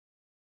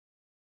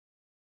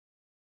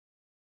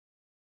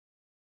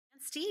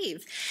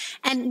Steve.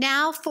 And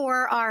now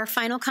for our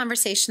final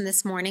conversation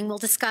this morning, we'll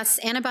discuss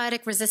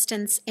antibiotic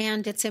resistance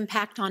and its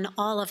impact on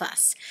all of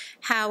us,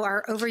 how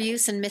our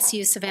overuse and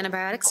misuse of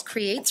antibiotics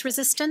creates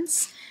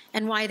resistance,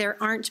 and why there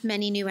aren't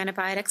many new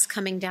antibiotics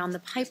coming down the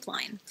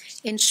pipeline.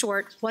 In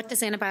short, what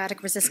does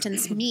antibiotic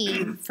resistance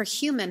mean for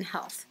human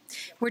health?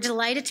 We're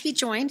delighted to be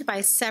joined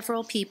by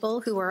several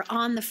people who are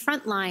on the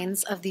front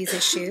lines of these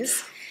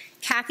issues.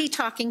 Kathy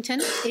Talkington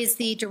is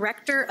the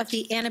director of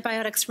the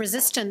Antibiotics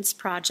Resistance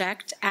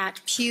Project at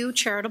Pew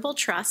Charitable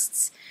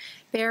Trusts.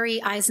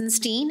 Barry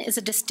Eisenstein is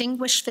a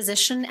distinguished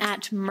physician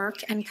at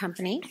Merck and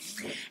Company.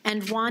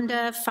 And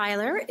Wanda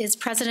Filer is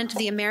president of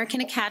the American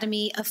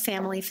Academy of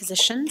Family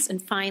Physicians.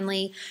 And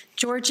finally,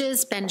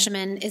 Georges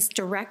Benjamin is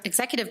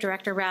executive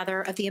director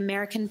of the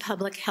American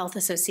Public Health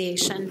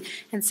Association.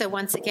 And so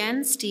once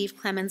again, Steve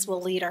Clemons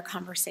will lead our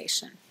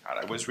conversation.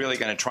 God, I was really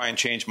going to try and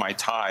change my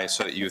tie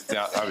so that you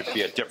thought I would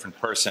be a different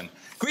person.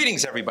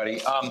 Greetings,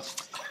 everybody.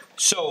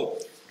 So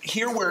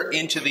here we're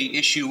into the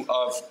issue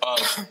of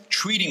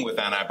treating with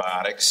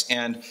antibiotics.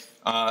 And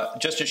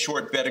just a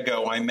short bit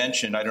ago, I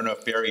mentioned, I don't know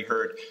if Barry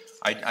heard,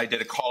 I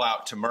did a call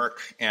out to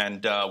Merck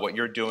and what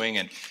you're doing.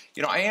 And,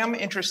 you know, I am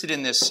interested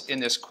in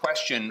this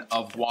question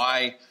of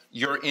why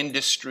your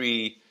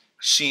industry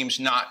seems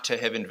not to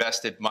have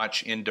invested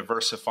much in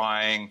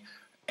diversifying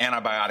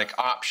antibiotic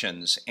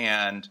options.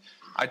 And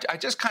I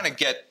just kind of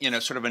get, you know,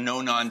 sort of a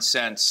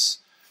no-nonsense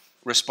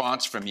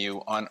response from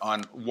you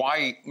on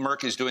why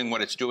Merck is doing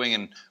what it's doing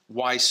and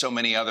why so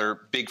many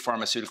other big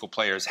pharmaceutical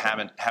players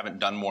haven't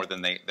done more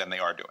than they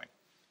are doing.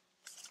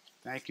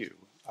 Thank you.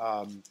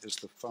 Is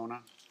the phone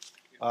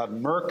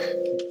on? Merck,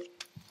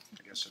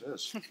 I guess it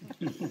is.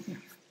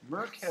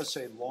 Merck has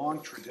a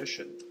long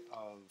tradition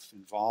of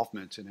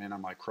involvement in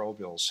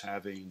antimicrobials,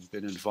 having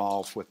been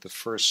involved with the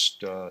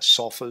first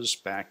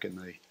sulfas back in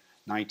the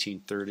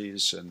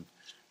 1930s, and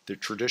the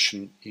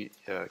tradition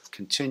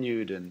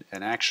continued, and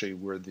actually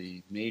were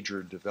the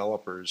major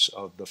developers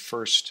of the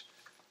first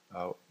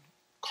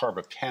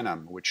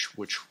carbapenem,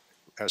 which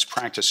as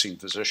practicing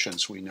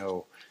physicians we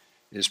know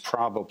is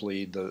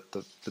probably the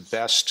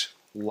best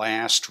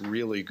last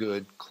really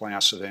good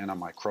class of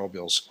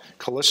antimicrobials.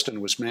 Colistin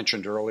was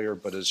mentioned earlier,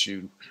 but as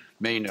you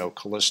may know,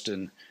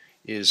 colistin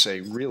is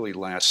a really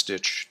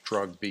last-ditch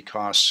drug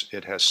because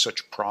it has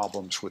such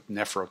problems with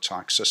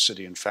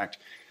nephrotoxicity. In fact,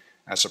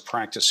 as a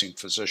practicing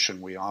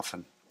physician, we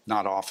often,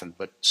 not often,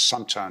 but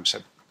sometimes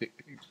have been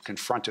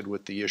confronted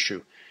with the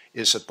issue,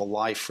 is it the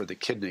life for the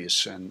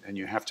kidneys? And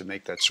you have to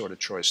make that sort of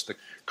choice. The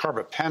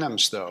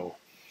carbapenems, though,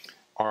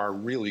 are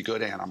really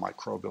good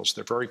antimicrobials.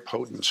 They're very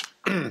potent,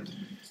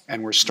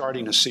 and we're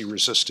starting to see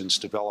resistance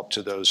develop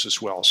to those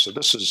as well. So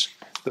this is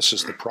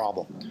the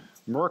problem.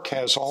 Merck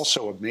has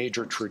also a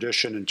major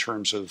tradition in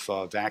terms of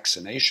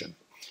vaccination,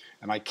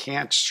 and I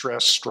can't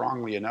stress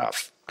strongly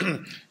enough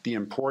the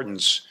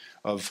importance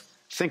of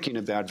thinking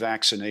about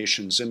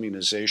vaccinations,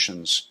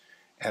 immunizations,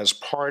 as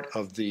part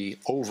of the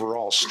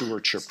overall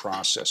stewardship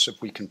process.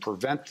 If we can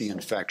prevent the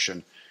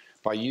infection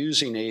by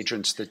using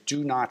agents that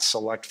do not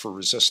select for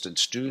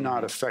resistance, do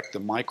not affect the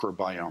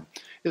microbiome,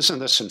 isn't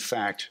this, in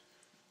fact,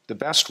 the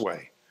best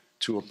way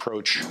to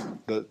approach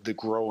the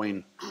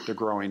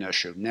growing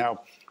issue?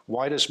 Now,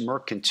 why does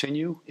Merck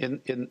continue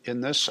in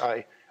this?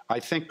 I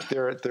think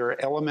there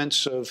are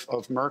elements of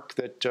Merck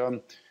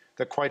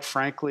that quite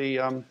frankly,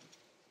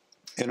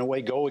 in a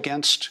way, go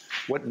against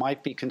what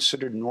might be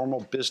considered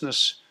normal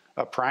business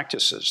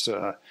practices.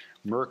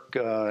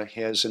 Merck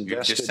has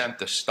invested. You just sent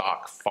the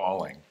stock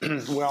falling.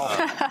 Well,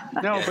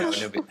 no,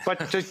 but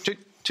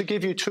to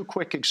give you two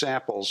quick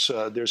examples,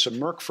 there's a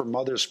Merck for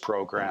Mothers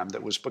program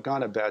that was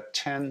begun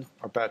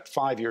about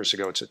 5 years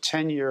ago. It's a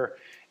 10-year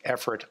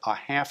effort.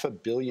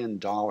 $500 million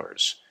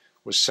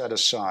was set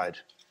aside,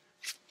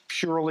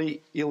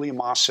 purely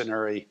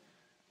eleemosynary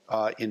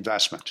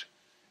investment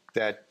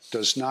that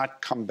does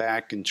not come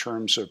back in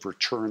terms of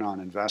return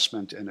on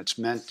investment, and it's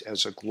meant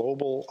as a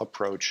global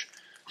approach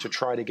to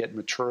try to get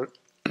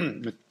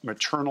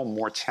maternal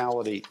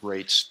mortality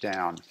rates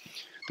down.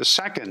 The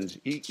second,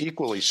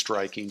 equally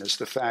striking, is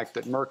the fact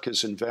that Merck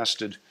has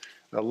invested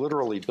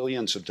literally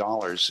billions of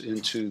dollars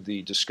into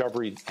the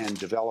discovery and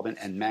development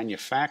and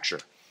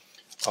manufacture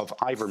of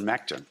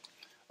ivermectin,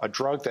 a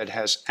drug that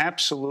has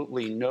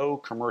absolutely no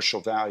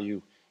commercial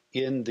value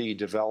in the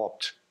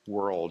developed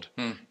world.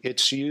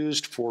 It's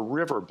used for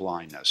river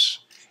blindness.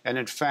 And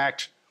in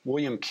fact,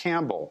 William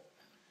Campbell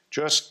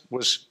just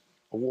was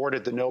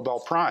awarded the Nobel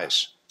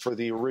Prize for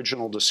the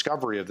original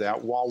discovery of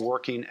that while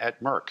working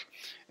at Merck.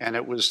 And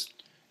it was,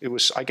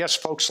 I guess,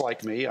 folks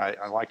like me,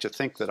 I like to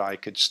think that I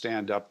could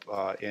stand up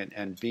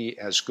and be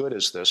as good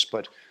as this,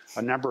 but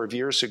a number of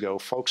years ago,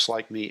 folks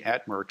like me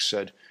at Merck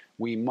said,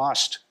 we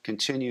must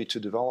continue to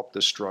develop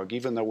this drug,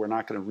 even though we're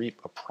not going to reap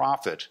a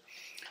profit,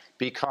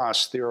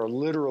 because there are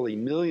literally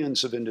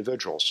millions of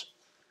individuals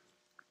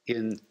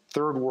in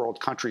third world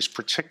countries,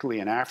 particularly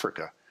in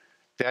Africa,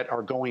 that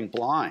are going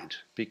blind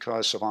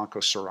because of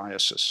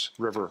onchocerciasis,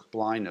 river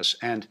blindness,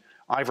 and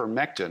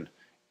ivermectin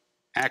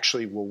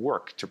actually will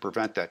work to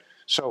prevent that.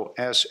 So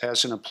as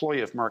an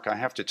employee of Merck, I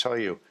have to tell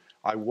you,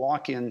 I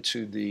walk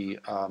into the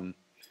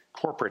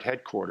corporate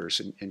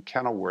headquarters in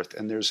Kenilworth,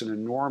 and there's an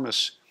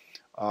enormous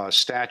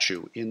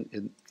statue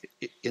in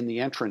the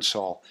entrance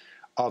hall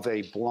of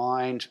a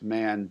blind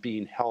man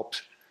being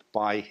helped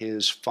by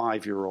his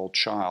 5-year-old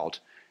child,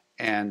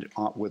 and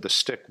with a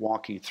stick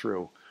walking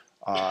through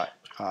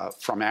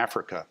from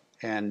Africa.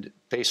 And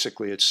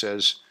basically it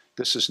says,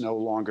 this is no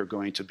longer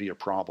going to be a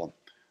problem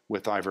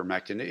with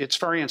ivermectin. It's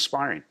very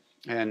inspiring.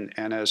 And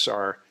as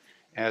our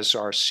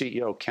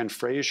CEO, Ken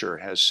Frazier,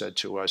 has said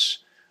to us,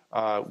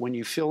 when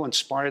you feel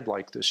inspired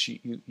like this,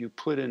 you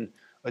put in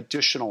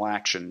additional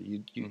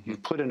action. You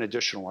put in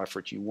additional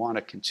effort. You want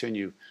to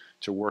continue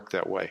to work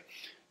that way.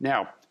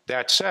 Now,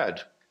 that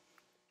said,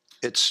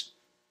 it's,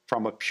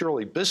 from a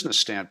purely business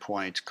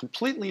standpoint,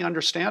 completely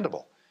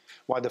understandable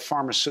why the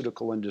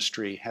pharmaceutical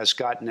industry has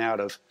gotten out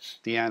of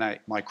the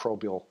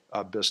antimicrobial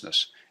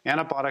business.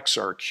 Antibiotics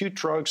are acute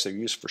drugs. They're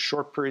used for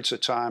short periods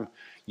of time.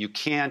 You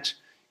can't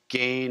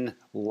gain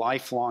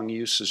lifelong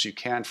use as you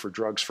can for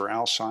drugs for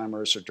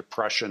Alzheimer's or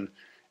depression,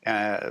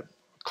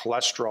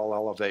 cholesterol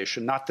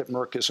elevation. Not that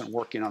Merck isn't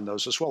working on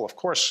those as well. Of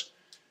course,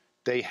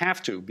 they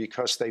have to,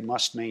 because they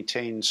must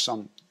maintain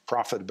some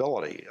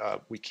profitability.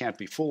 We can't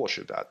be foolish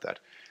about that.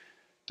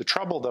 The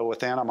trouble, though, with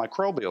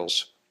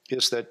antimicrobials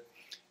is that,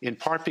 in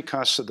part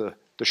because of the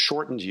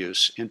shortened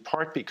use, in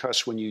part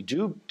because when you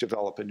do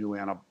develop a new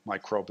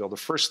antimicrobial, the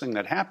first thing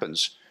that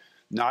happens,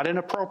 not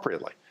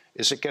inappropriately,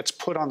 is it gets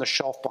put on the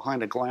shelf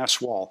behind a glass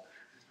wall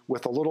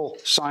with a little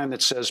sign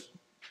that says,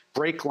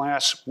 break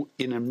glass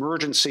in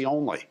emergency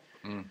only.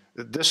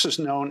 This is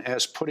known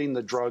as putting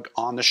the drug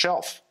on the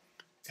shelf.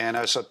 And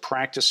as a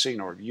practicing,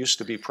 or used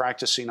to be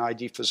practicing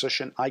ID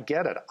physician, I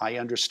get it. I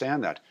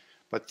understand that.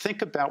 But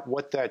think about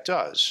what that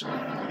does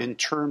in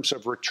terms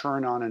of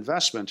return on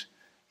investment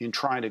in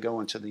trying to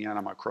go into the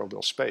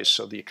antimicrobial space.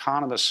 So the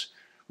economists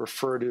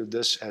refer to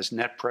this as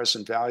net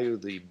present value,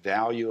 the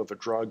value of a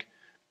drug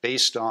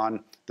based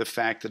on the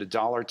fact that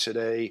 $1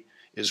 today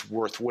is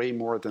worth way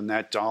more than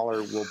that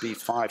dollar will be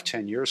 5,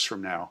 10 years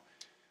from now.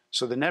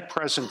 So the net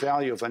present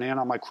value of an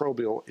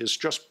antimicrobial is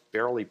just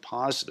barely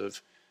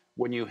positive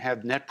when you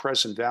have net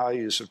present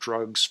values of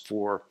drugs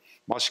for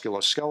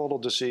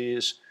musculoskeletal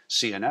disease,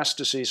 CNS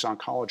disease,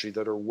 oncology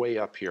that are way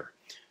up here.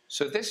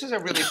 So this is a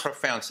really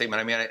profound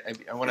statement. I mean,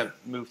 I want to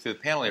move through the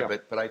panel here,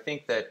 but I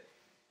think that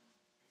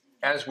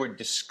as we're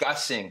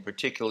discussing,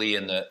 particularly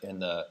in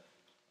the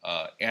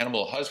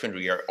animal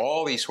husbandry, are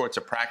all these sorts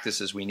of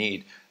practices we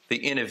need,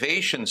 the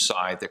innovation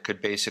side that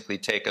could basically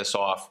take us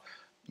off,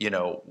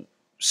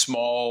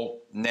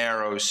 small,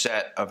 narrow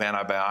set of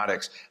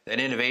antibiotics, that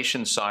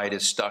innovation side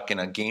is stuck in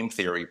a game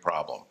theory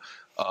problem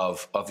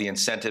of the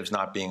incentives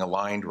not being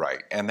aligned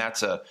right. And that's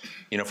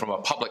from a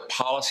public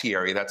policy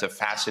area, that's a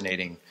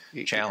fascinating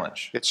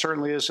challenge. It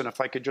certainly is. And if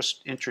I could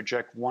just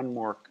interject one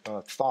more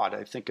thought,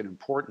 I think an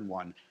important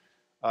one.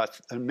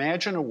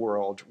 Imagine a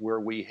world where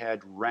we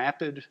had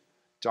rapid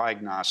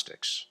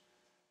diagnostics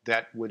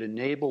that would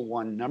enable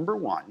one, number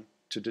one,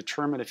 to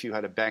determine if you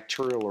had a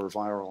bacterial or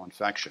viral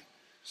infection.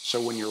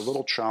 So when you're a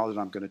little child, and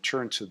I'm going to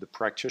turn to the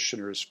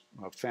practitioner's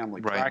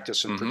family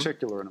practice in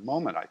particular in a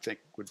moment, I think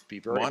would be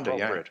very Wanda,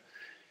 appropriate.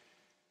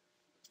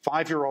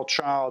 5-year-old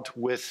child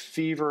with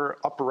fever,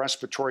 upper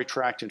respiratory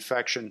tract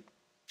infection,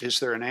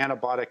 is there an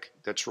antibiotic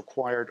that's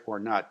required or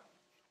not?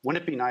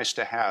 Wouldn't it be nice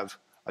to have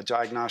a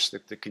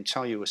diagnostic that can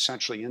tell you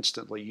essentially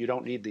instantly you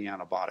don't need the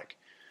antibiotic?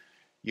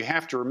 You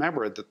have to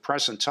remember at the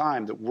present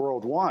time that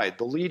worldwide,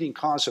 the leading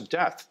cause of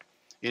death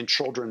in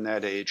children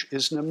that age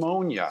is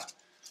pneumonia.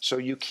 So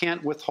you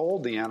can't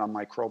withhold the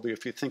antimicrobial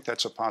if you think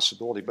that's a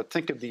possibility. But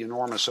think of the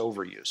enormous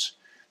overuse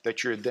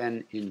that you're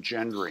then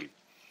engendering.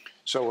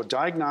 So a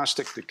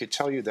diagnostic that could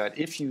tell you that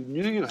if you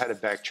knew you had a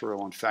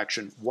bacterial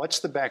infection, what's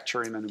the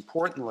bacterium, and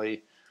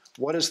importantly,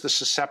 what is the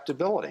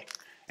susceptibility?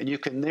 And you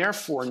can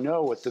therefore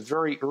know at the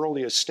very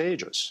earliest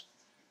stages.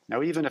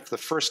 Now, even if the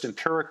first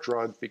empiric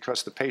drug,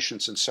 because the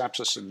patient's in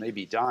sepsis and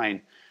maybe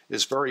dying,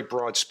 is very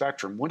broad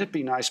spectrum, wouldn't it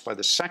be nice by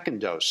the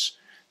second dose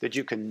that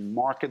you can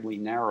markedly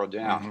narrow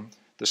down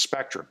the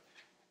spectrum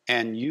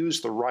and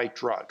use the right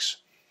drugs?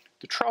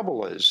 The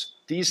trouble is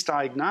these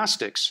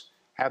diagnostics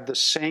have the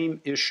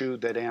same issue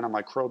that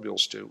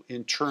antimicrobials do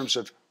in terms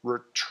of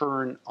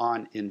return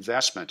on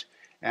investment.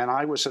 And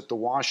I was at the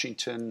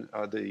Washington,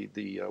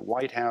 the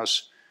White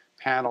House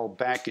panel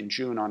back in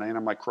June on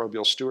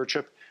antimicrobial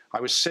stewardship. I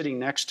was sitting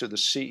next to the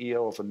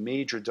CEO of a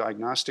major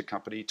diagnostic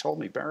company. He told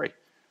me, Barry,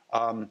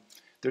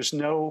 there's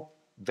no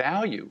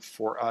value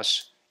for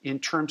us in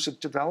terms of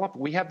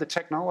development. We have the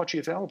technology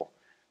available,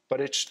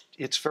 but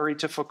it's very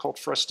difficult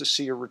for us to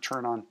see a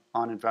return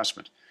on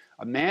investment.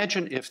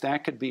 Imagine if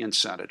that could be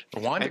incented.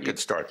 Wanda could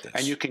start this.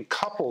 And you can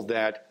couple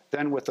that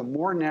then with a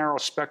more narrow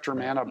spectrum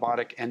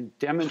antibiotic and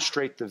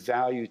demonstrate the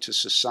value to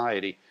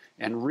society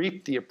and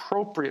reap the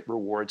appropriate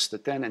rewards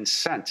that then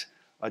incent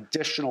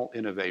additional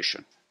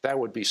innovation. That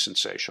would be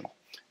sensational.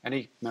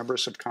 Any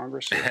members of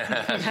Congress?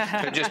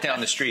 They're just down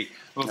the street.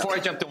 Before I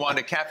jump to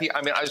Wanda, Kathy, I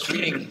was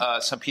reading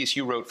some piece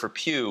you wrote for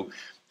Pew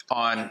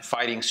on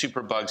fighting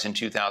superbugs in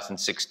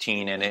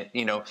 2016, and it,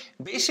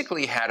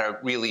 basically had a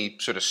really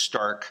sort of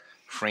stark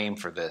frame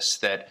for this,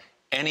 that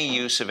any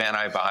use of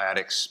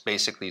antibiotics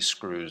basically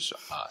screws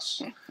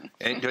us.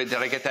 Did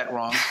I get that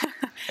wrong?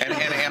 And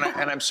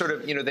I'm sort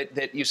of,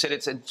 that you said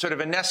it's a sort of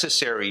a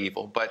necessary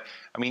evil, but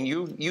I mean,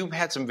 you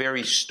had some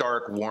very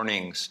stark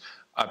warnings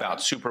about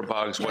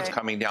superbugs, what's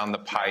coming down the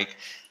pike,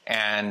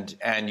 and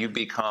you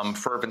become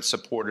fervent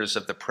supporters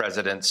of the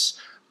president's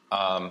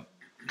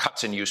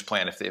cuts and use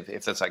plan, if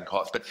that's I can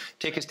call it. But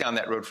take us down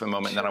that road for a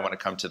moment, and then I want to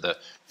come to the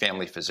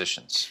family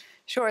physicians.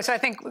 Sure. So I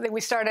think that we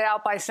started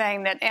out by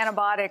saying that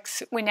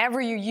antibiotics, whenever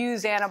you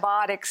use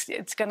antibiotics,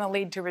 it's going to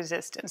lead to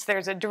resistance.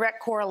 There's a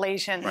direct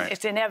correlation. Right.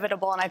 It's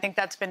inevitable, and I think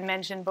that's been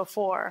mentioned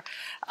before.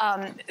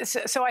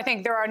 So I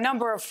think there are a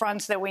number of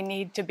fronts that we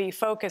need to be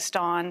focused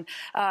on.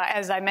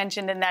 As I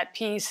mentioned in that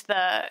piece,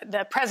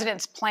 the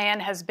president's plan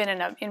has been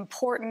an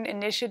important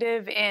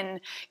initiative in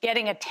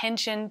getting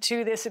attention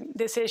to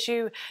this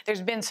issue.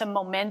 There's been some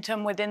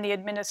momentum within the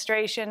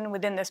administration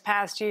within this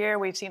past year.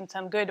 We've seen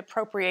some good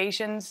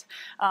appropriations,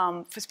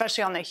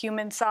 especially on the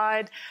human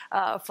side,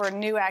 for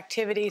new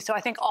activity. So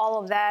I think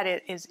all of that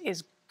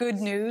is good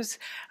news.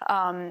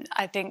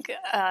 I think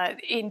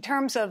in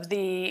terms of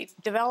the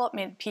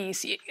development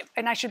piece,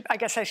 and I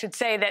guess I should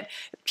say that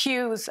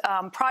Pew's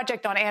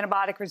project on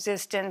antibiotic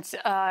resistance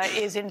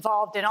is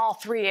involved in all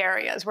three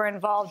areas. We're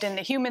involved in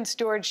the human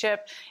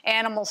stewardship,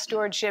 animal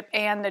stewardship,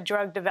 and the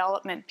drug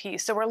development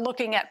piece. So we're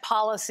looking at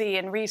policy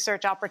and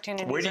research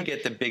opportunities. Where do you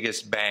get the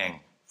biggest bang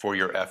for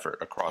your effort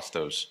across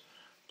those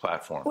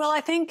platforms? Well,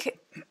 I think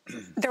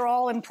they're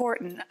all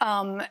important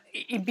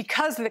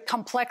because of the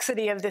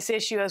complexity of this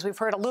issue, as we've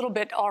heard a little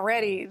bit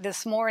already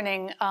this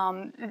morning.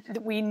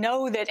 We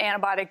know that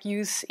antibiotic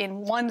use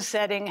in one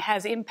setting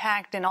has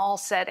impact in all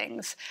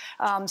settings.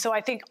 So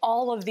I think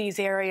all of these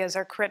areas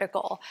are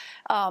critical.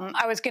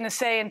 I was going to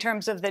say, in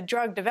terms of the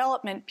drug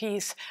development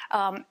piece,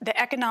 the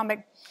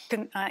economic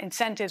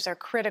incentives are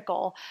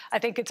critical. I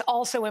think it's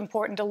also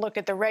important to look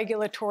at the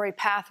regulatory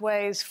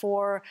pathways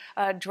for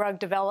drug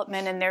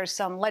development, and there's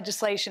some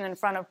legislation in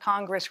front of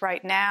Congress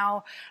right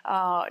now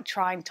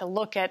trying to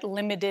look at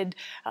limited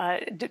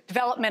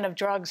development of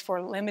drugs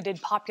for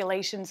limited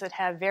populations that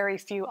have very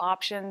few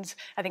options.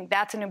 I think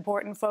that's an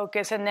important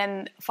focus. And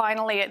then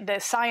finally, the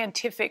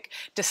scientific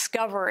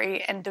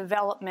discovery and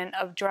development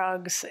of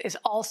drugs is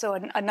also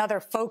another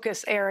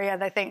focus area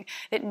that I think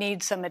that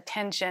needs some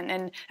attention.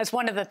 And as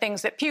one of the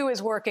things that Pew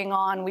is working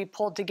on, we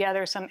pulled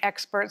together some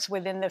experts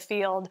within the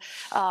field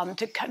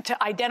to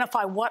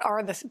identify what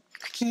are the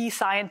key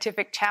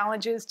scientific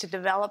challenges to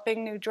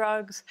developing new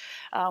drugs.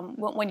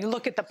 When you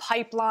look at the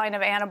pipeline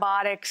of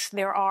antibiotics,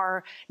 there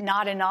are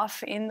not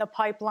enough in the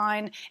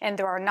pipeline, and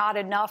there are not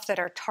enough that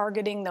are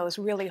targeting those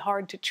really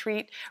hard to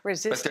treat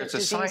resistant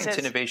diseases. But there's a science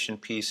innovation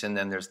piece, and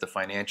then there's the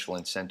financial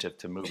incentive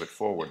to move it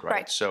forward,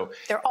 right? So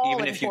even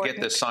important. If you get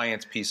the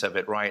science piece of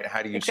it right,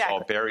 how do you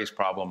solve Barry's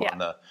problem on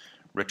the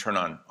return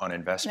on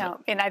investment? No,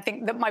 and I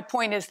think that my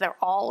point is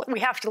we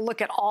have to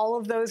look at all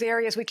of those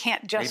areas. We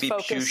can't just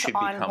focus on one. Maybe Pew should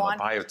become a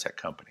biotech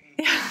company.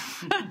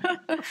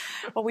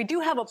 Well, we do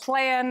have a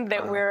plan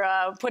that we're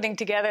putting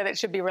together that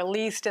should be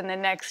released in the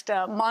next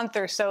month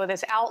or so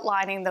that's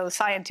outlining those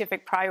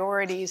scientific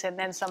priorities and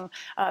then some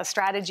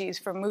strategies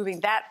for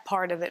moving that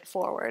part of it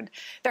forward.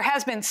 There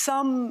has been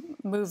some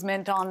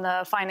movement on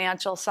the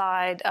financial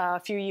side. A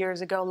few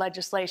years ago,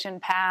 legislation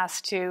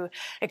passed to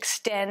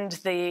extend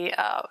the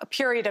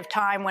period of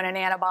time when an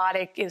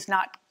antibiotic is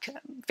not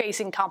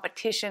facing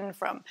competition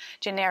from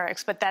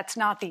generics, but that's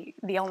not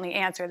the only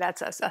answer.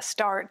 That's a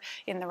start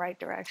in the right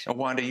direction.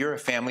 Wanda, you're a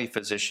family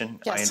physician,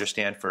 yes. I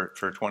understand, for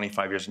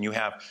 25 years, and you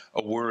have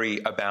a worry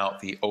about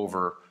the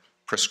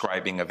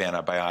over-prescribing of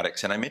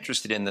antibiotics, and I'm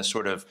interested in the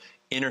sort of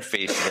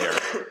interface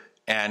there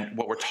and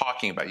what we're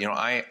talking about.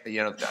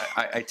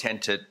 I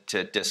tend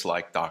to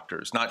dislike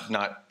doctors,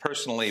 not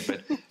personally,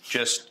 but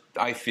just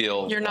I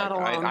feel you're not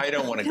alone. I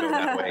don't want to go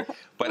that way.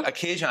 But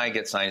occasionally I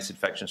get sinus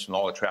infections from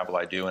all the travel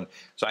I do, and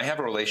so I have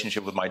a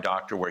relationship with my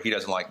doctor where he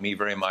doesn't like me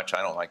very much,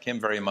 I don't like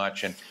him very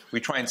much, and we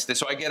try and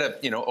so I get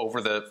a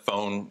over the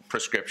phone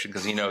prescription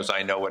because he knows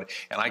I know it,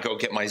 and I go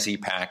get my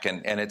Z-Pack,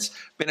 and it's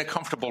been a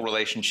comfortable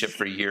relationship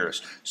for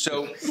years.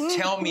 So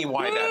tell me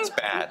why that's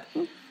bad.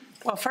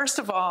 Well, first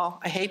of all,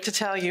 I hate to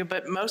tell you,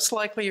 but most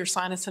likely your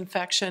sinus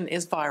infection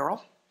is viral,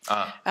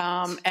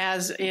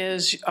 as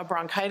is a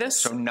bronchitis.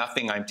 So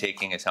nothing I'm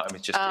taking is helping.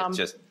 It's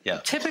just yeah.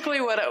 Typically,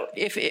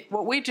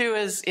 what we do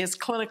is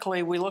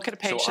clinically we look at a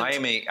patient. So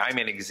I'm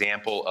an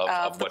example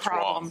of what's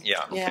problem. Wrong.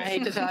 Yeah. Yeah, I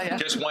hate to tell you.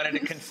 Just wanted to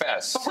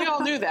confess. But we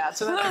all knew that,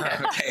 so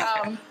that's okay.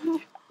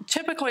 Okay.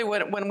 Typically,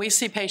 when we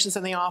see patients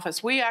in the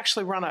office, we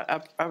actually run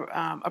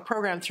a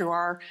program through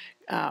our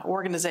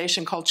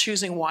organization called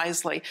Choosing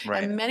Wisely.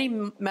 Right. And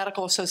many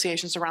medical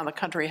associations around the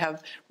country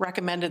have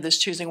recommended this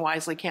Choosing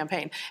Wisely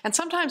campaign. And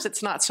sometimes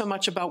it's not so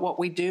much about what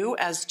we do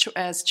as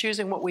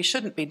choosing what we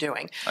shouldn't be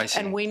doing. I see.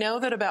 And we know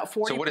that about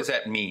 40%. So what does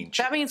that mean?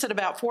 That means that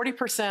about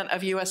 40%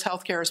 of U.S.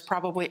 healthcare is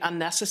probably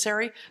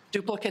unnecessary,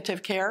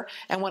 duplicative care.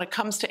 And when it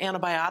comes to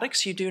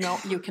antibiotics, you do know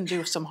you can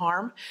do some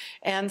harm.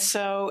 And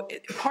so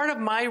part of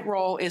my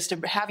role is to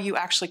have you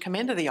actually come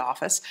into the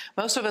office.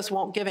 Most of us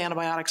won't give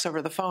antibiotics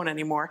over the phone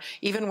anymore,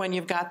 even when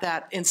you've got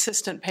that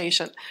insistent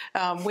patient.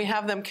 We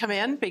have them come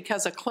in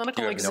because a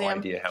clinical exam... You have no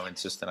idea how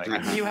insistent I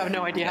can be. You have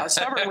no idea how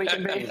stubborn we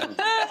can be.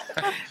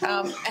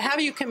 Have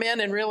you come in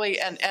and really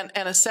and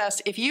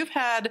assess if you've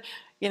had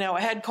a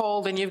head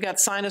cold and you've got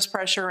sinus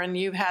pressure and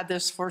you've had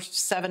this for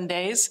 7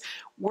 days,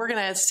 we're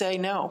going to say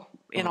no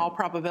in all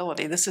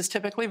probability. This is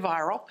typically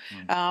viral.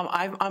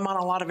 I'm on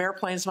a lot of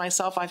airplanes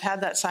myself. I've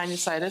had that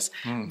sinusitis,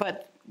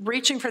 but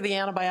reaching for the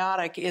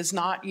antibiotic is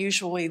not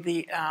usually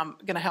going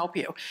to help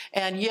you.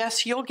 And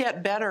yes, you'll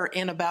get better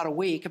in about a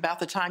week, about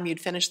the time you'd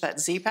finish that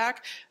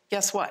Z-Pack.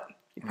 Guess what?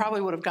 You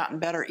probably would have gotten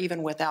better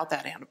even without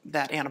that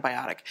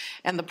antibiotic.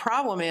 And the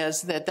problem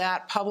is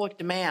that public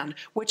demand,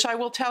 which I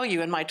will tell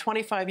you in my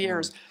 25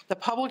 years, the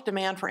public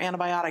demand for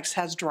antibiotics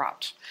has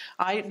dropped.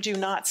 I do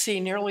not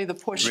see nearly the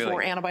push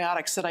for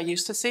antibiotics that I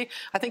used to see.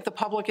 I think the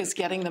public is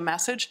getting the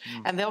message,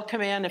 and they'll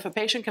come in. If a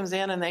patient comes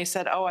in and they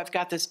said, oh, I've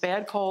got this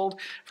bad cold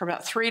for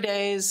about 3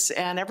 days,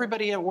 and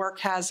everybody at work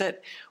has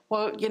it,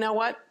 well, you know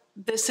what?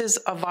 This is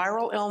a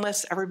viral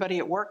illness. Everybody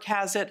at work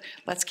has it.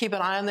 Let's keep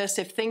an eye on this.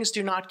 If things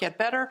do not get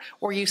better,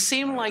 or you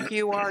seem like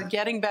you are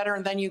getting better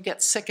and then you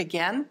get sick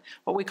again,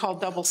 what we call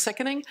double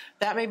sickening,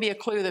 that may be a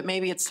clue that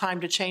maybe it's time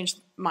to change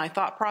my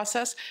thought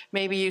process.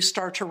 Maybe you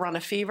start to run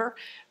a fever.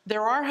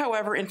 There are,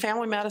 however, in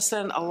family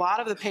medicine, a lot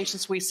of the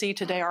patients we see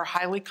today are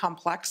highly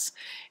complex,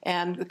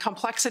 and the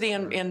complexity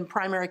in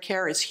primary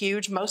care is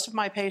huge. Most of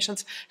my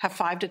patients have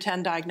 5 to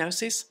 10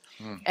 diagnoses.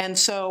 And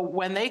so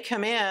when they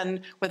come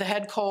in with a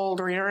head cold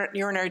or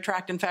urinary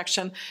tract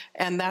infection,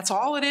 and that's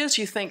all it is,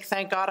 you think,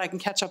 thank God I can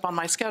catch up on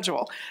my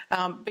schedule.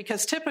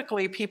 Because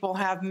typically people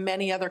have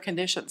many other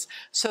conditions.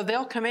 So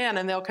they'll come in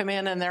and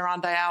they're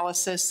on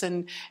dialysis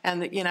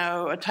and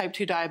a type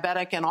 2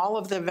 diabetic and all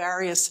of the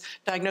various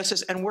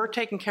diagnoses, and we're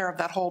taking care of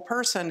that whole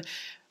person.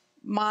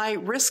 My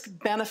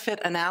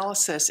risk-benefit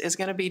analysis is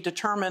going to be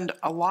determined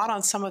a lot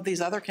on some of these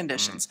other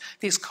conditions,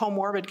 these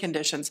comorbid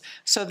conditions.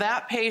 So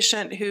that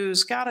patient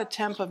who's got a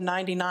temp of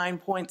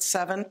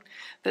 99.7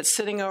 that's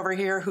sitting over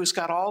here, who's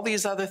got all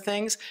these other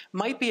things,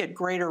 might be at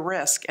greater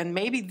risk. And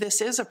maybe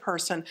this is a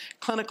person,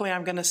 clinically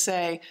I'm going to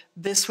say,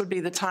 this would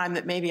be the time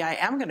that maybe I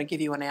am going to give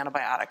you an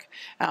antibiotic.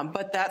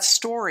 But that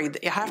story,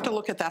 you have to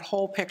look at that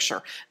whole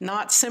picture,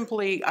 not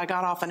simply I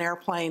got off an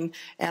airplane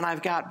and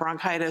I've got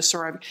bronchitis,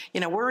 or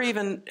we're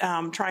even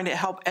trying to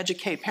help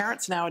educate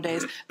parents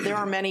nowadays. There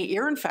are many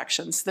ear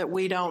infections that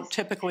we don't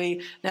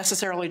typically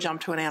necessarily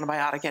jump to an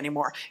antibiotic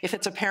anymore. If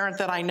it's a parent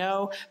that I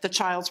know, the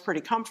child's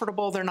pretty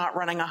comfortable, they're not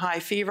running a high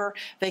fever,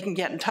 they can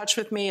get in touch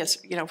with me,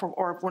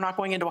 or we're not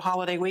going into a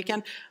holiday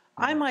weekend,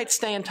 I might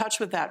stay in touch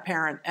with that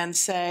parent and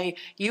say,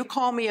 you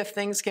call me if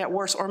things get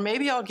worse, or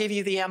maybe I'll give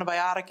you the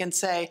antibiotic and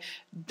say,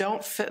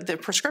 don't fill the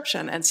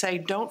prescription and say,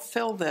 don't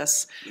fill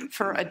this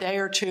for a day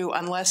or two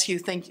unless you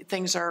think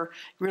things are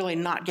really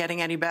not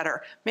getting any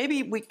better.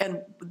 Maybe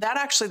and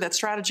that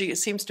strategy, it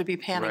seems to be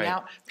panning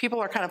out. People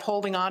are kind of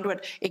holding on to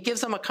it. It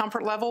gives them a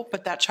comfort level,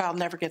 but that child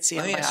never gets the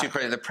antibiotic. Let me ask you a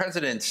question. The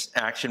President's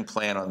action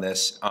plan on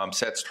this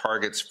sets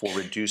targets for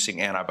reducing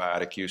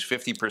antibiotic use,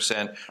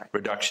 50%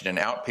 reduction in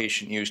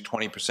outpatient use,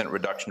 20%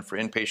 reduction for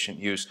inpatient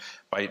use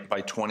by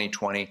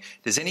 2020.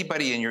 Is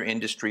anybody in your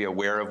industry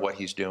aware of what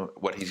he's doing,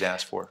 what he's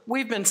asked for?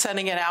 We've been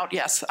sending it out,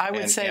 yes. I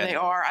would say they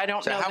are. I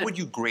don't know. So how would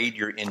you grade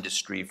your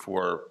industry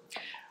for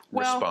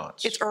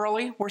response? It's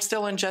early. We're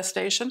still in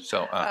gestation.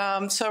 So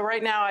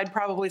right now I'd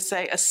probably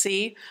say a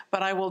C,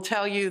 but I will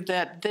tell you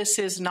that this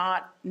is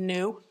not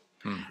new.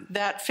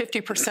 That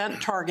 50%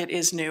 target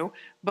is new,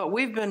 but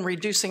we've been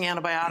reducing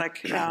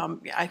antibiotic,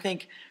 I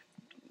think,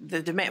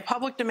 the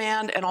public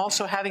demand, and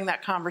also having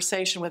that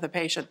conversation with a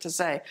patient to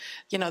say,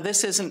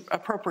 this isn't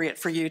appropriate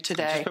for you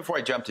today. Just before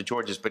I jump to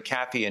George's, but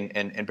Kathy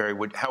and Barry,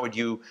 how would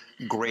you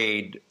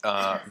grade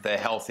the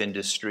health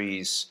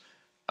industry's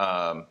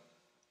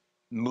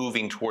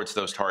moving towards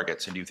those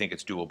targets, and do you think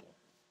it's doable?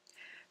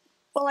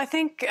 Well, I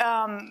think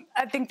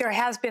there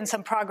has been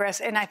some progress,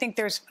 and I think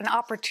there's an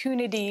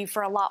opportunity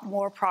for a lot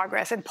more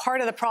progress. And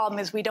part of the problem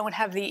is we don't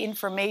have the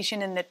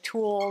information and the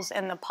tools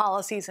and the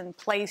policies in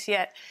place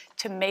yet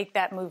to make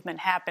that movement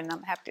happen.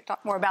 I'm happy to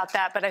talk more about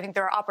that, but I think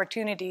there are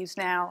opportunities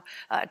now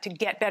to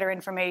get better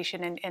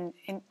information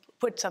and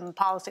put some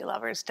policy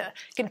levers to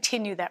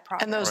continue that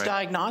progress. And those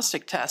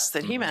diagnostic tests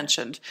that he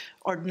mentioned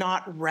are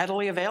not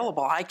readily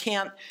available. I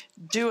can't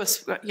do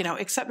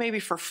except maybe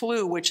for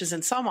flu, which is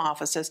in some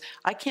offices,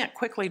 I can't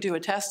quickly do a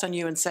test on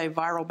you and say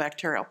viral,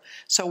 bacterial.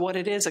 So what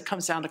it is, it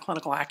comes down to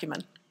clinical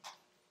acumen.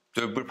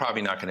 So we're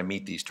probably not going to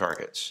meet these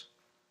targets.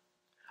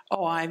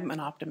 Oh, I'm an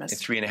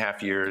optimist. In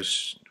 3.5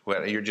 years,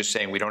 well, you're just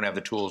saying we don't have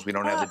the tools, we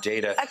don't have the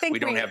data, we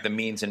don't have the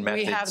means and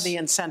methods. We have the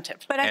incentive.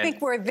 But I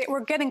think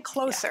we're getting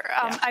closer.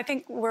 I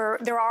think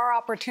there are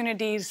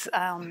opportunities.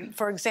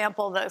 For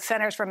example, the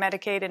Centers for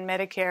Medicaid and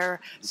Medicare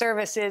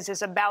Services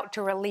is about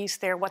to release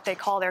what they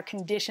call their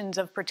conditions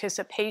of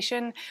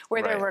participation,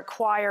 where they're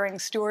requiring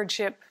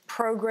stewardship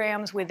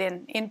programs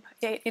within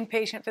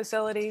inpatient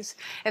facilities.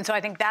 And so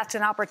I think that's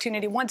an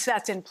opportunity. Once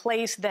that's in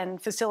place, then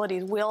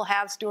facilities will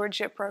have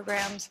stewardship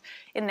programs.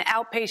 In the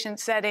outpatient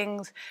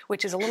settings,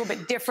 which is a little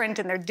bit different,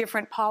 and there are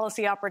different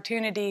policy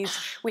opportunities,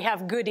 we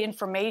have good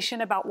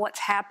information about what's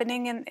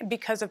happening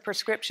because of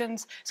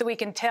prescriptions, so we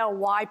can tell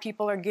why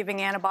people are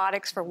giving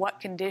antibiotics for what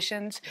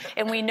conditions.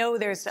 And we know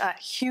there's a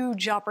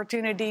huge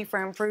opportunity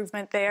for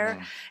improvement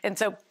there. And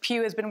so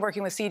Pew has been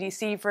working with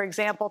CDC, for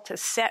example, to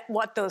set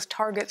what those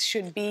targets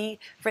should be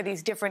for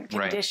these different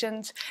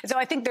conditions. And so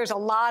I think there's a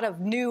lot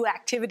of new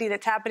activity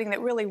that's happening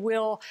that really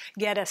will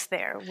get us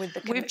there with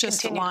the We've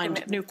just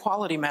aligned new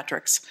quality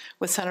metrics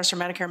with Centers for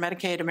Medicare and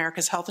Medicaid,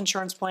 America's health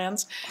insurance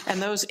plans, and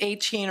those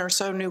 18 or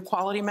so new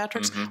quality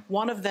metrics,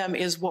 one of them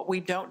is what we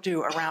don't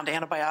do around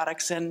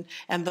antibiotics and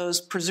those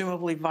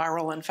presumably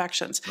viral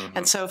infections.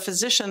 And so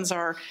physicians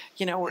are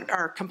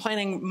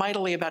complaining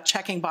mightily about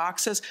checking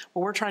boxes.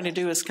 What we're trying to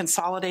do is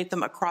consolidate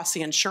them across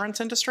the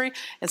insurance industry,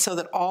 and so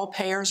that all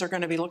payers are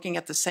going to be looking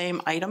at the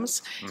same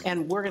items,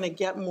 and we're going to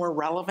get more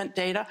relevant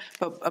data.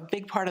 But a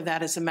big part of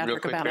that is the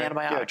metric about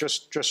antibiotics.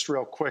 Yeah, just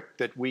real quick,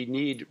 that we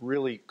need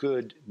really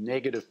good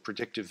negative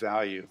predictive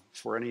value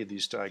for any of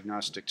these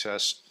diagnostic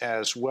tests,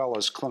 as well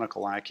as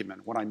clinical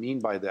acumen. What I mean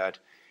by that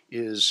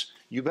is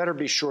you better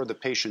be sure the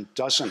patient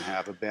doesn't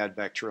have a bad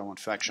bacterial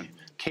infection.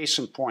 Case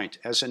in point,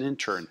 as an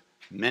intern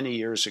many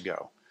years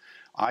ago,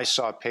 I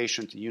saw a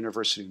patient at the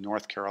University of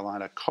North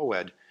Carolina,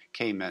 co-ed,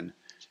 came in.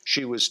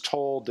 She was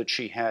told that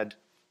she had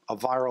a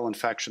viral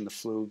infection, the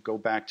flu, go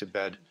back to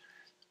bed.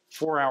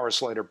 4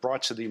 hours later,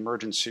 brought to the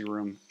emergency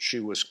room, she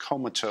was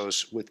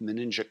comatose with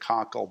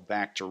meningococcal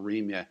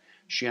bacteremia.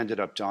 She ended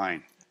up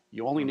dying.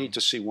 You only need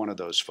to see one of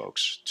those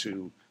folks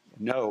to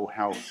know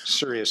how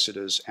serious it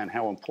is and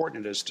how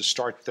important it is to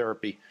start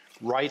therapy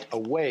right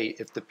away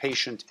if the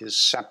patient is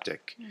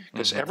septic.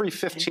 Because every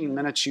 15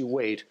 minutes you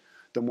wait,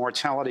 the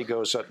mortality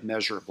goes up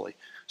measurably.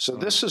 So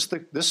this is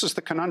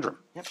the conundrum.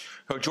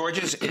 So George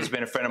has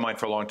been a friend of mine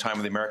for a long time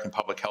with the American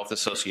Public Health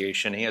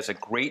Association. He has a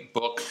great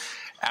book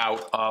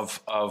out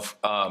of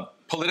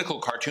political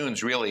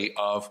cartoons, really,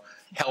 of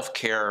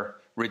healthcare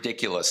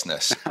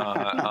ridiculousness,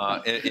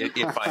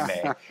 if I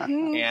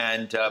may.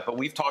 And but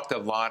we've talked a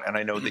lot, and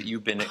I know that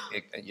you've been,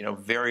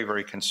 very,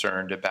 very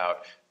concerned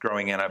about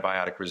growing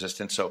antibiotic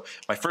resistance. So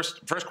my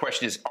first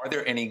question is: are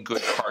there any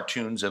good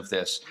cartoons of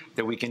this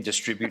that we can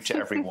distribute to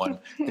everyone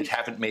that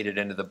haven't made it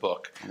into the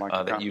book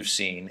that you've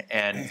seen?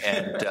 And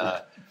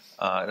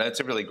that's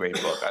a really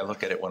great book. I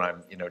look at it when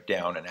I'm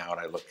down and out.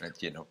 I look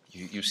at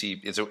you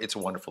see it's a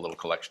wonderful little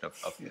collection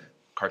of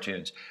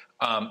cartoons.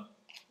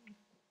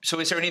 So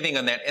is there anything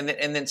on that?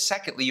 And then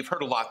secondly, you've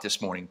heard a lot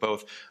this morning,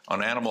 both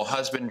on animal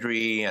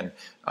husbandry and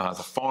the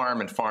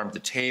farm and farm to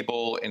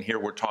table. And here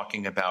we're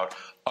talking about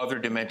other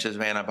dimensions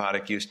of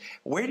antibiotic use.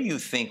 Where do you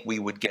think we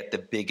would get the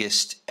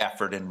biggest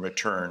effort and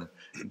return,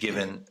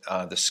 given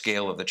the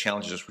scale of the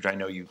challenges, which I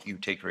know you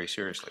take very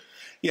seriously?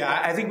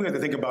 Yeah, I think we have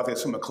to think about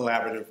this from a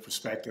collaborative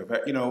perspective.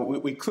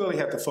 We clearly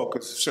have to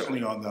focus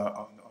certainly on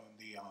the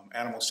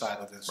animal side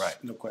of this.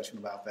 Right. No question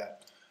about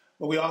that.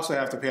 But we also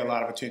have to pay a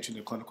lot of attention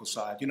to the clinical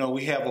side.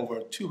 We have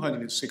over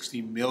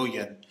 260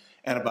 million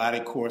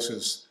antibiotic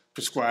courses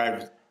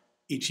prescribed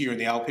each year in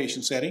the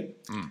outpatient setting.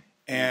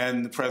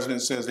 And the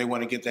president says they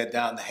want to get that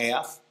down to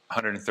half.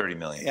 130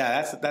 million.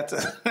 Yeah, that's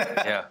a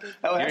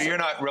You're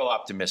not real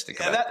optimistic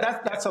about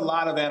that. That's a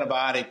lot of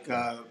antibiotic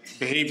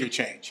behavior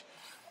change.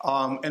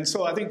 And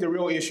so I think the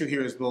real issue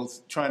here is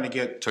both trying to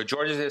get... So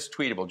George is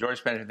tweetable. George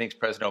Spencer thinks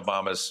President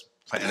Obama's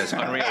plan is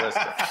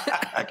unrealistic.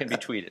 That can be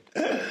tweeted.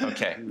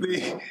 Okay.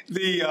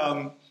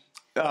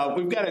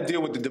 We've got to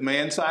deal with the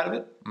demand side of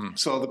it.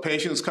 So the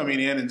patient's coming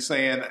in and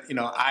saying,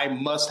 I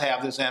must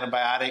have this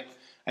antibiotic.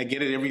 I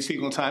get it every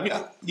single time.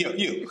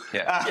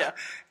 Yeah.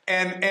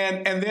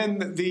 And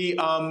then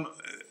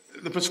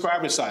the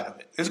prescriber side of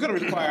it. It's going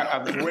to require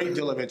a great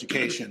deal of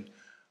education.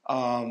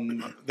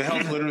 The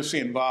health literacy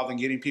involved in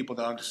getting people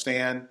to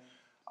understand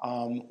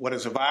what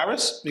is a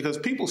virus, because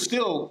people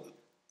still,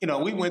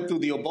 we went through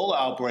the Ebola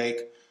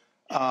outbreak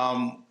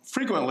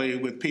frequently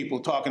with people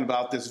talking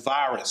about this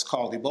virus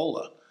called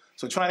Ebola.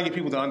 So trying to get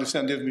people to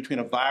understand the difference between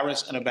a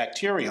virus and a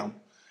bacterium,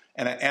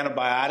 and an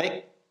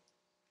antibiotic,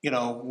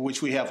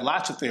 which we have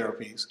lots of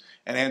therapies,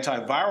 an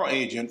antiviral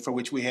agent for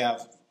which we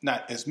have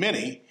not as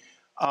many,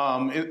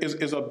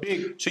 is a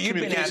big. So you've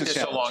been at this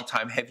a long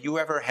time. Have you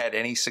ever had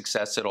any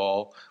success at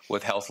all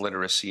with health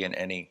literacy in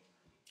any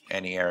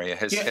area?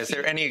 Has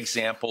there any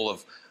example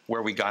of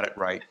where we got it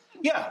right?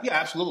 Yeah,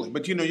 absolutely.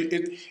 But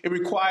it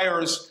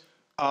requires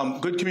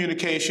good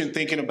communication,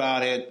 thinking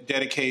about it,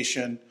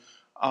 dedication.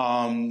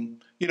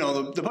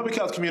 The public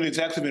health community has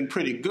actually been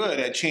pretty good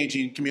at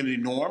changing community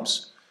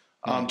norms.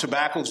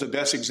 Tobacco is the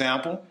best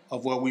example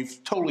of where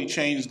we've totally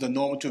changed the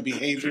normative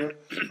behavior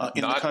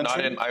in the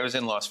country. I was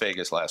in Las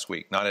Vegas last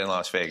week. Not in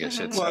Las Vegas.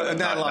 It's, well,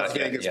 not Las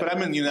Vegas, but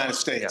I'm in the United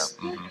States.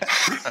 Yeah.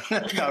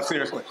 Mm-hmm. No,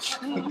 seriously.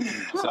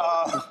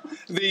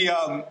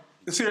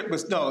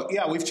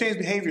 We've changed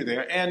behavior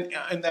there and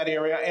in that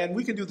area, and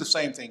we can do the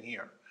same thing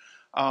here.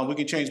 We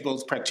can change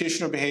both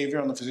practitioner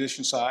behavior on the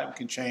physician side. We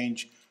can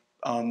change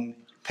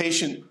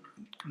patient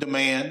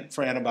demand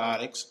for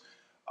antibiotics.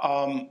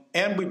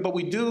 But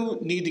we do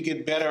need to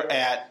get better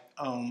at,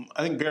 I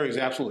think Barry's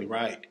absolutely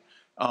right,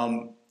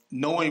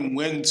 knowing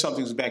when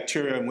something's a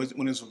bacteria and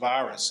when it's a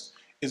virus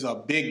is a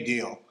big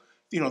deal.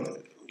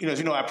 As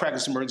you know, I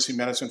practiced emergency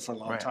medicine for a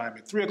long time.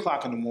 At 3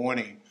 o'clock in the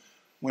morning,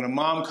 when a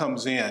mom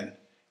comes in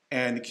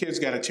and the kid's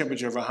got a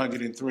temperature of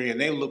 103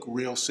 and they look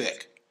real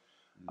sick.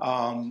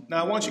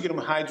 Now, once you get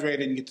them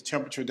hydrated and get the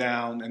temperature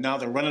down, and now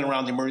they're running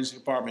around the emergency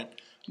department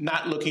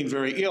not looking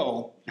very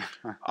ill,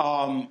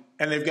 and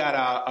they've got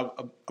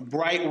a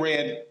bright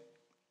red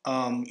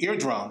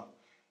eardrum,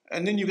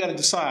 and then you've got to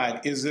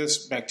decide, is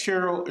this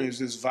bacterial or is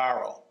this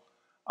viral?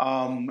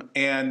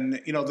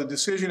 The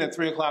decision at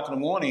 3 o'clock in the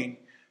morning,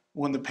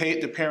 when the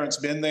parent's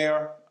been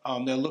there,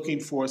 they're looking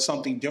for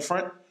something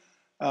different.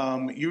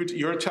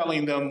 You're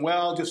telling them,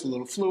 well, just a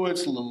little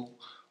fluids, a little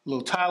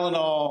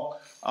Tylenol,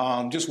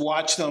 just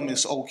watch them,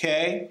 it's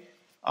okay.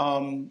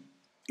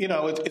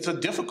 It's a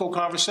difficult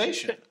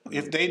conversation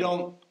if they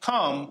don't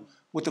come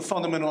with the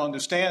fundamental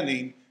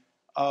understanding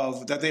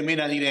of that they may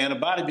not need an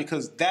antibiotic,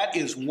 because that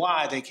is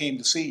why they came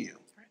to see you.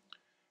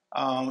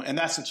 And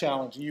that's the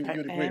challenge. You'd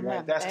agree,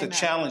 right? That's the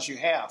challenge you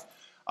have.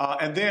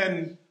 And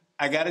then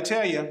I got to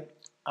tell you,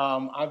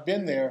 I've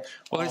been there.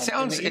 Well, it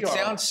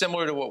sounds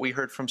similar to what we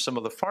heard from some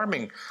of the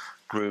farming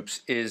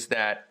groups, is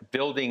that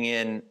building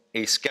in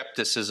a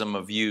skepticism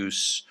of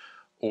use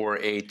or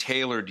a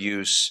tailored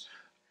use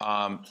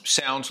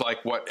sounds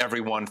like what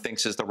everyone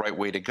thinks is the right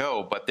way to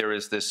go, but there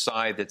is this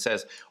side that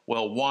says,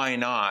 well, why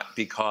not?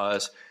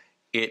 Because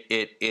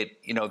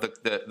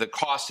the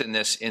cost in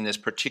this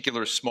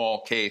particular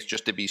small case,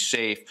 just to be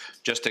safe,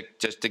 just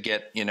to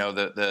get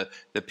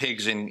the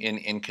pigs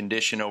in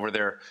condition over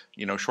their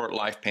short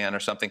lifespan or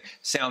something,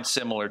 sounds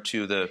similar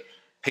to the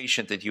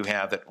patient that you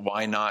have. That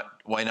why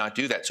not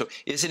do that? So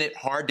isn't it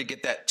hard to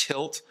get that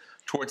tilt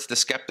towards the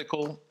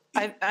skeptical?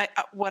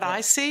 I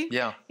see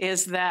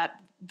is that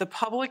the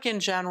public in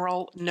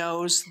general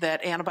knows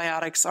that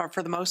antibiotics are,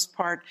 for the most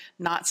part,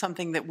 not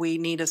something that we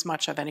need as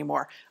much of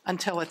anymore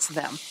until it's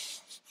them.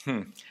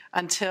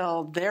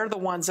 Until they're the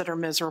ones that are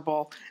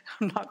miserable.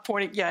 I'm not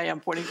pointing. Yeah, I am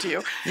pointing to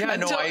you. Yeah,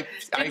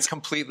 I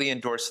completely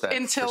endorse that.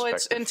 Until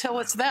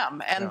it's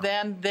them, and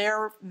then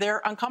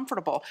they're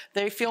uncomfortable.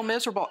 They feel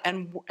miserable,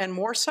 and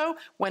more so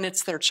when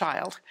it's their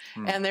child,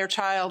 and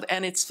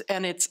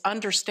it's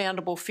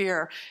understandable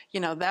fear.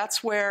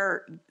 That's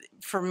where,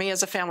 for me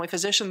as a family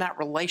physician, that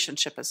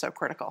relationship is so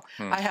critical.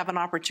 I have an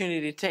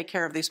opportunity to take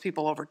care of these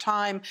people over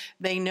time.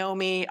 They know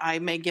me. I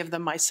may give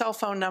them my cell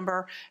phone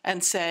number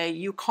and say,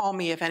 you call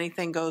me if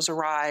anything goes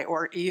awry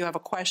or you have a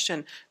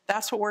question.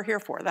 That's what we're here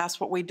for. That's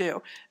what we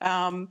do.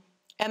 And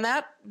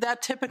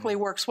that typically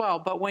works well.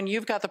 But when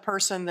you've got the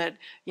person that,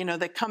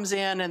 that comes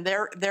in and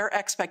their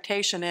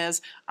expectation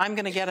is, I'm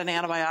going to get an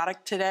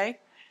antibiotic today,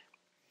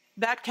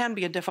 that can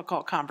be a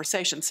difficult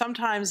conversation.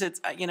 Sometimes it's,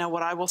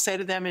 what I will say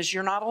to them is,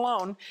 you're not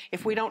alone.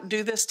 If we don't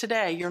do this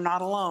today, you're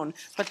not alone.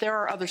 But there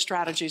are other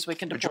strategies we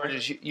can deploy.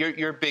 George,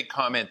 your big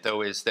comment,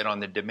 though, is that on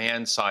the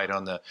demand side,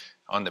 on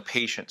the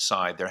patient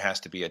side, there has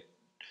to be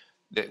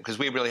because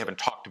we really haven't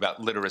talked about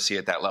literacy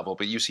at that level,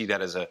 but you see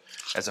that as a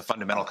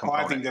fundamental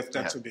component. I think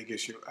that's a big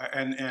issue,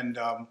 and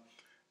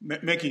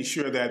making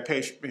sure that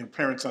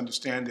parents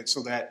understand it,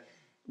 so that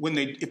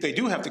if they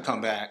do have to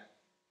come back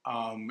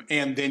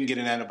and then get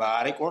an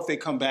antibiotic, or if they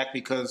come back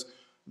because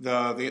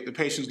the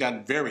patient's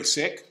gotten very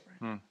sick,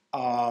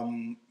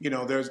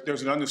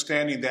 there's an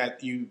understanding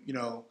that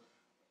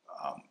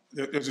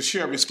there's a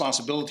shared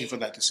responsibility for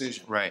that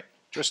decision. Right.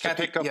 Just to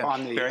pick up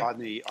on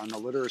the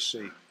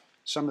literacy.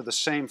 Some of the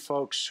same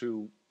folks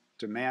who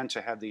demand to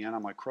have the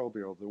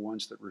antimicrobial, the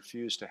ones that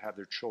refuse to have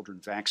their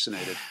children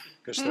vaccinated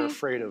because they're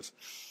afraid of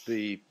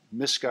the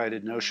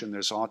misguided notion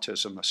there's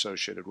autism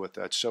associated with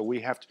that. So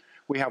we have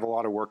a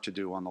lot of work to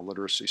do on the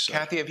literacy side.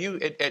 Kathy, have you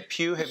at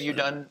Pew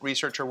done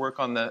research or work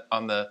on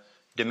the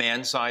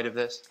demand side of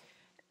this?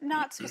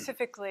 Not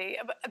specifically.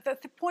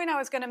 But the point I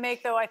was going to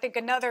make, though, I think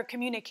another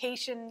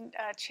communication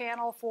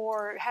channel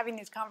for having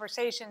these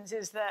conversations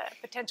is the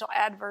potential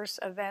adverse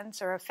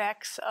events or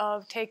effects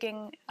of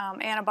taking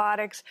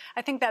antibiotics.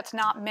 I think that's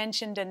not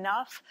mentioned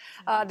enough.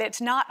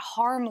 That's not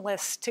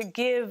harmless to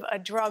give a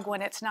drug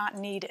when it's not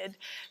needed.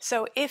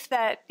 So if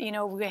that,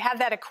 we have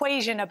that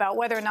equation about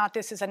whether or not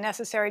this is a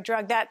necessary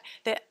drug, that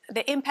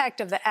the impact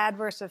of the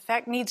adverse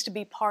effect needs to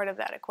be part of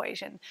that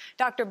equation.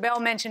 Dr. Bell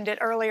mentioned it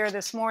earlier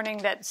this morning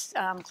that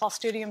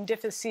Clostridium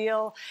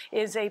difficile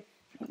is a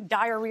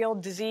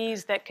diarrheal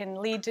disease that can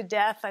lead to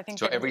death. I think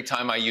so. Every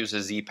time I use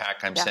a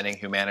Z-Pack, I'm sending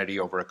humanity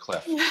over a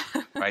cliff,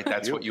 right?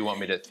 That's what you want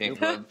me to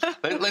think.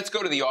 Let's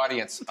go to the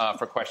audience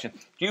for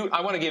questions.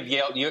 I want to give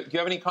Yale. Do you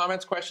have any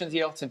comments, questions,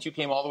 Yale? Since you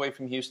came all the way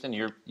from Houston,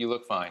 you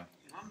look fine.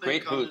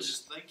 Great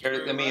boots.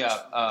 Here, let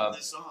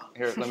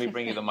me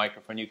bring you the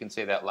microphone. You can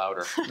say that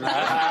louder.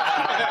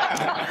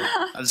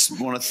 I just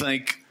want to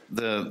thank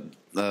the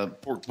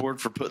Pork Board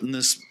for putting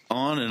this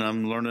on, and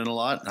I'm learning a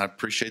lot. I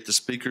appreciate the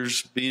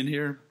speakers being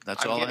here.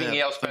 That's all I have. I'm giving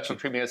Yale special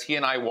treatment because he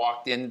and I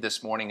walked in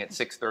this morning at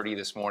 6:30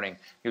 this morning.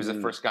 He was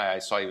the first guy I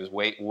saw. He was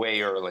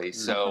way early.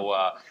 So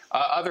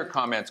other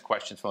comments,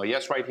 questions? Well,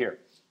 yes, right here.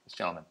 This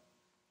gentleman.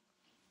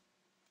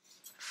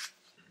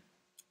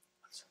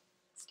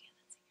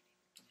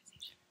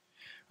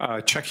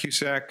 Chuck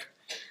Husak,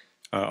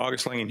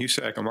 August Lang and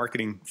Husak, a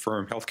marketing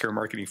firm, healthcare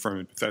marketing firm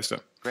in Bethesda.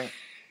 Great.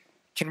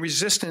 Can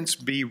resistance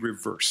be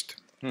reversed?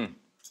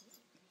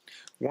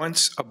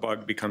 Once a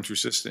bug becomes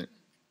resistant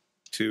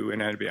to an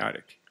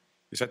antibiotic,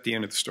 is that the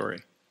end of the story?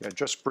 Yeah,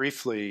 just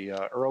briefly,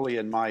 early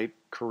in my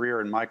career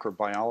in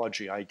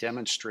microbiology, I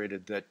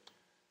demonstrated that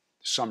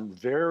some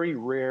very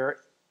rare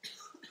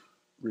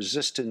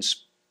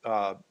resistance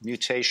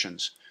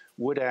mutations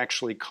would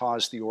actually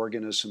cause the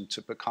organism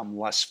to become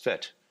less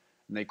fit.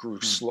 And they grew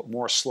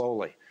more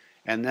slowly.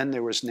 And then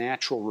there was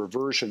natural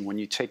reversion when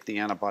you take the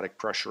antibiotic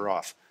pressure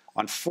off.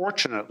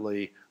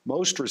 Unfortunately,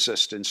 most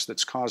resistance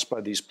that's caused by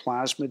these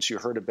plasmids, you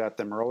heard about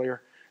them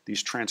earlier,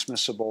 these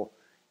transmissible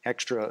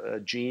extra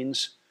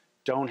genes,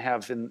 don't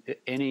have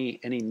any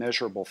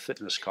measurable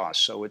fitness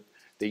costs. So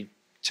they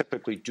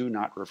typically do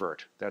not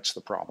revert. That's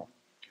the problem.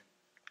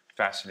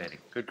 Fascinating.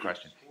 Good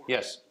question.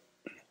 Yes.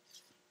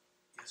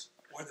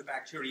 Or the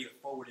bacteria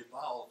forward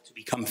evolved to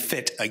become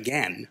fit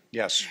again.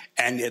 Yes.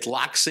 And it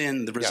locks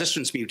in the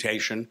resistance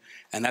mutation,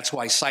 and that's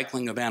why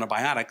cycling of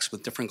antibiotics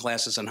with different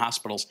classes in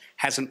hospitals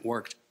hasn't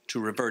worked to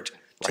revert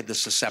to the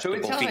susceptible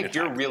phenotype. So it sounds like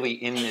you're really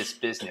in this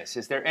business.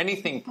 Is there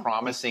anything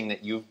promising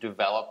that you've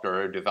developed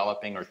or are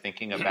developing or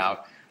thinking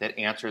about that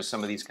answers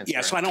some of these concerns?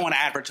 Yeah, so I don't want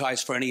to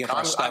advertise for any of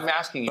our stuff. I'm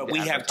asking you but we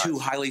have two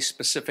highly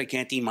specific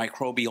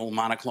antimicrobial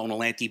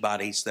monoclonal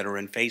antibodies that are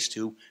in phase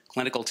 2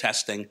 clinical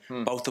testing,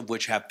 both of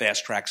which have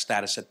fast-track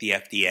status at the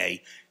FDA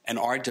and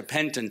are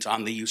dependent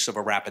on the use of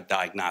a rapid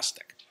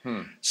diagnostic.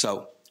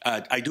 So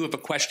I do have a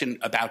question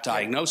about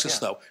diagnosis,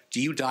 though.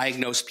 Do you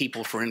diagnose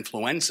people for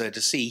influenza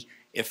to see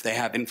if they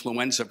have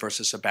influenza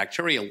versus a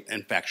bacterial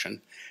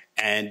infection?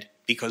 And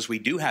because we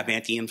do have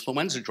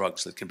anti-influenza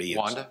drugs that can be used.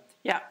 Wanda?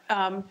 Yeah.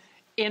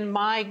 In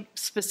my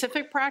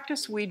specific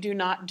practice, we do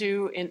not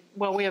do,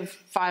 we have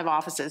 5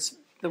 offices.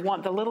 The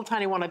little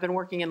tiny one I've been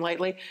working in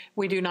lately,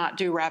 we do not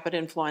do rapid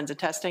influenza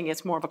testing.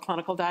 It's more of a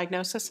clinical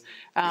diagnosis.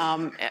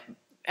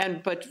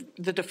 But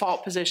the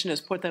default position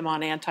is put them on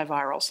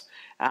antivirals.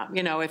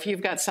 If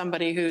you've got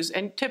somebody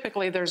and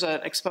typically there's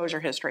an exposure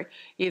history,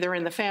 either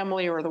in the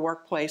family or the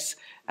workplace.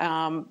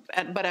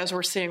 But as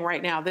we're seeing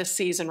right now, this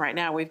season right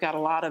now, we've got a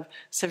lot of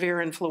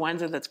severe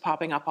influenza that's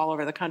popping up all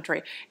over the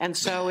country. And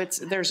so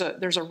there's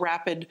a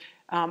rapid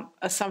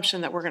assumption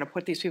that we're going to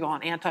put these people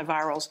on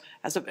antivirals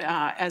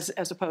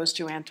as opposed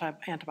to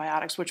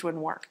antibiotics, which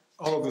wouldn't work.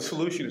 Although the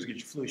solution is get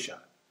your flu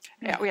shot.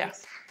 Yeah.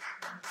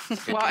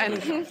 That's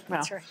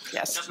right.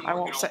 Yes, I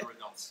won't say.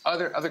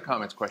 Other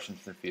comments, questions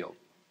from the field?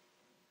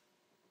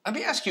 Let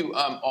me ask you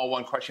all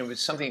one question. It was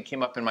something that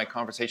came up in my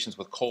conversations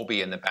with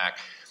Colby in the back.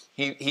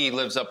 He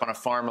lives up on a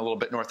farm a little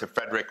bit north of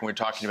Frederick, and we were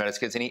talking about his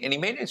kids. And he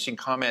made an interesting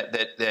comment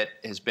that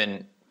has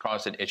been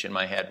caused an itch in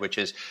my head, which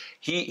is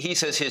he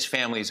says his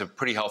family is a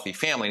pretty healthy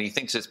family, and he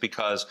thinks it's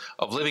because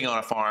of living on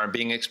a farm,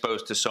 being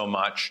exposed to so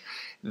much,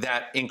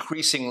 that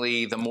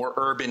increasingly the more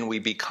urban we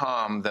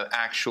become, the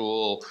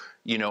actual,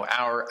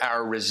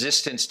 our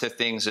resistance to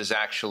things is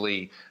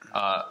actually,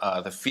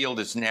 the field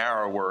is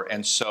narrower.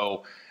 And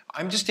so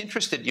I'm just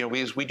interested,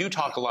 because we do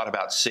talk a lot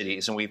about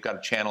cities, and we've got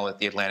a channel at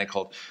the Atlantic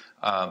called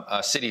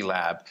City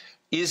Lab.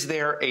 Is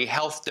there a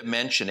health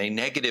dimension, a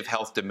negative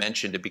health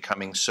dimension to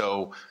becoming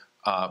so,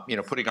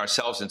 putting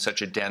ourselves in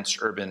such a dense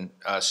urban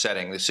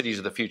setting? The cities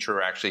of the future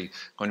are actually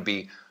going to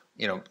be,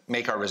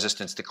 make our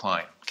resistance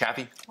decline.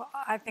 Kathy? Well,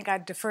 I think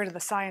I'd defer to the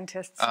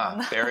scientists.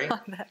 Barry?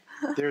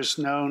 There's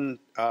known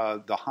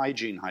the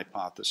hygiene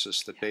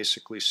hypothesis that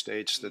basically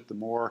states that the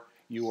more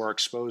you are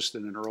exposed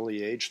in an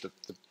early age,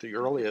 the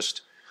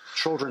earliest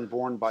children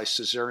born by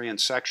cesarean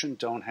section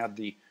don't have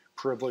the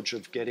privilege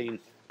of getting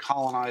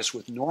colonized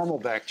with normal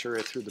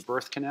bacteria through the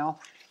birth canal.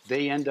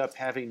 They end up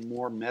having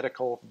more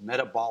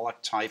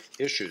metabolic type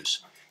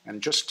issues.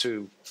 And just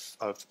to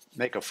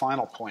make a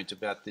final point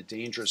about the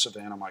dangers of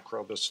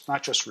antimicrobials, it's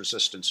not just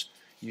resistance.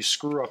 You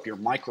screw up your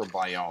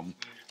microbiome.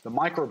 The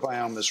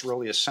microbiome is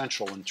really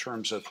essential in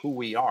terms of who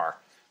we are.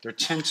 There are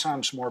 10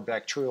 times more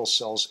bacterial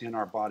cells in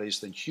our bodies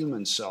than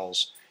human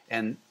cells.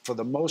 And for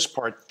the most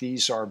part,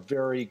 these are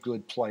very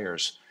good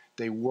players.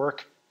 They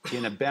work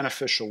in a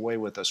beneficial way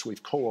with us.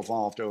 We've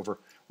co-evolved over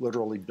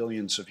literally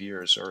billions of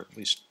years, or at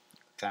least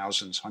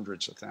thousands,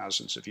 hundreds of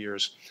thousands of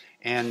years.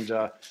 And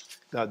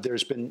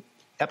there's been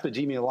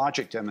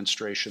epidemiologic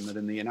demonstration that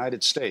in the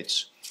United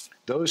States,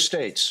 Those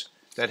states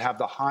that have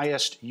the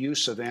highest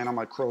use of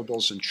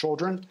antimicrobials in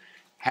children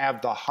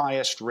have the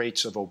highest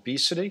rates of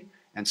obesity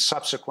and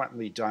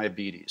subsequently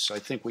diabetes. I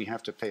think we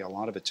have to pay a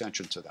lot of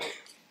attention to that.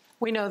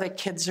 We know that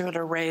kids that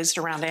are raised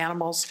around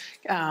animals,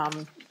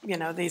 you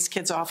know, these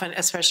kids often,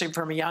 especially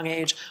from a young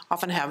age,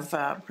 often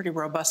have pretty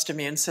robust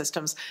immune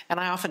systems. And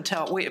I often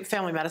tell,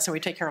 family medicine, we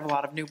take care of a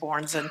lot of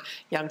newborns and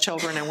young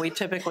children, and we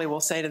typically will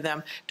say to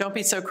them, don't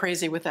be so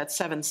crazy with that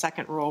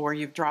 7-second rule where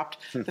you've dropped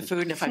the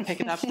food, and if I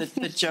pick it up,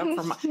 the joke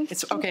from,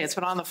 it's okay, it's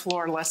been on the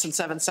floor less than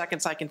 7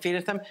 seconds, I can feed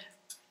it them.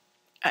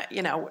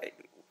 You know,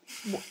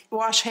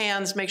 wash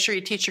hands, make sure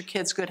you teach your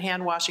kids good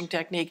hand washing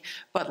technique,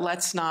 but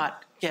let's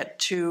not get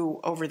too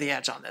over the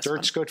edge on this.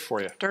 Dirt's good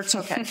for you. Dirt's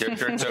okay.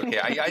 Dirt's okay.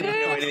 I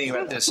didn't know anything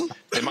about this,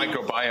 the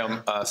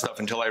microbiome stuff,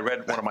 until I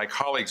read one of my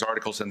colleagues'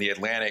 articles in The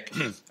Atlantic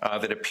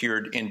that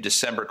appeared in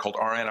December called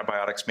 "Are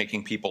Antibiotics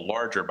Making People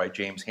Larger?" by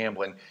James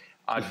Hamblin.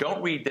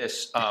 Don't read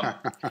this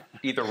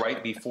either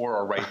right before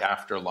or right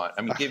after lunch.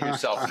 I mean, give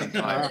yourself some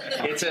time.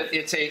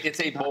 It's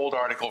a bold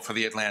article for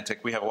The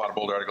Atlantic. We have a lot of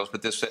bold articles,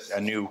 but this is a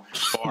new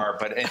bar.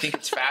 But I think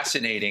it's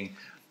fascinating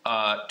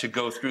to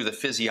go through the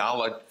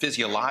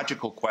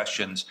physiological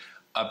questions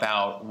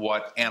about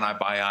what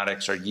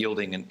antibiotics are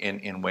yielding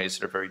in ways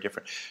that are very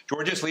different.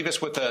 George, just leave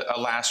us with a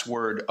last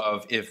word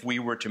of, if we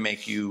were to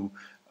make you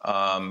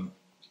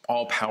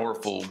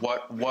all-powerful,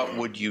 what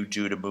would you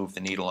do to move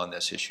the needle on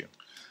this issue?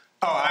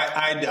 Oh,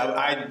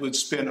 I would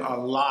spend a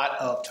lot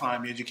of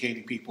time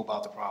educating people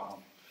about the problem.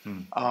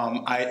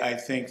 I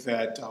think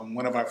that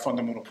one of our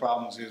fundamental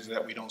problems is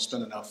that we don't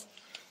spend enough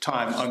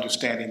time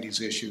understanding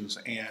these issues.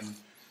 And,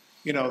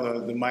 you know,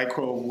 the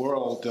microbe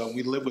world,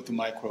 we live with the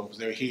microbes.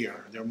 They're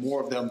here. There are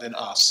more of them than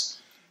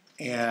us.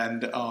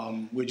 And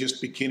we're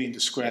just beginning to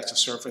scratch the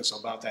surface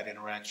about that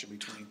interaction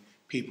between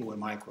people and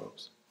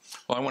microbes.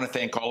 Well, I want to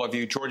thank all of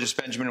you. George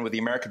Benjamin with the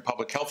American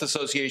Public Health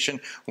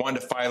Association, Wanda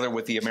Filer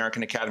with the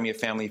American Academy of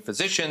Family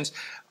Physicians,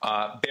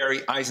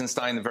 Barry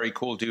Eisenstein, the very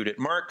cool dude at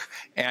Merck,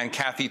 and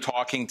Kathy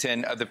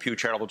Talkington of the Pew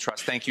Charitable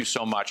Trust. Thank you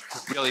so much.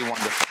 Really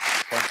wonderful.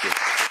 Thank you.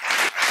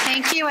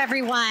 Thank you,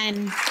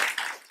 everyone.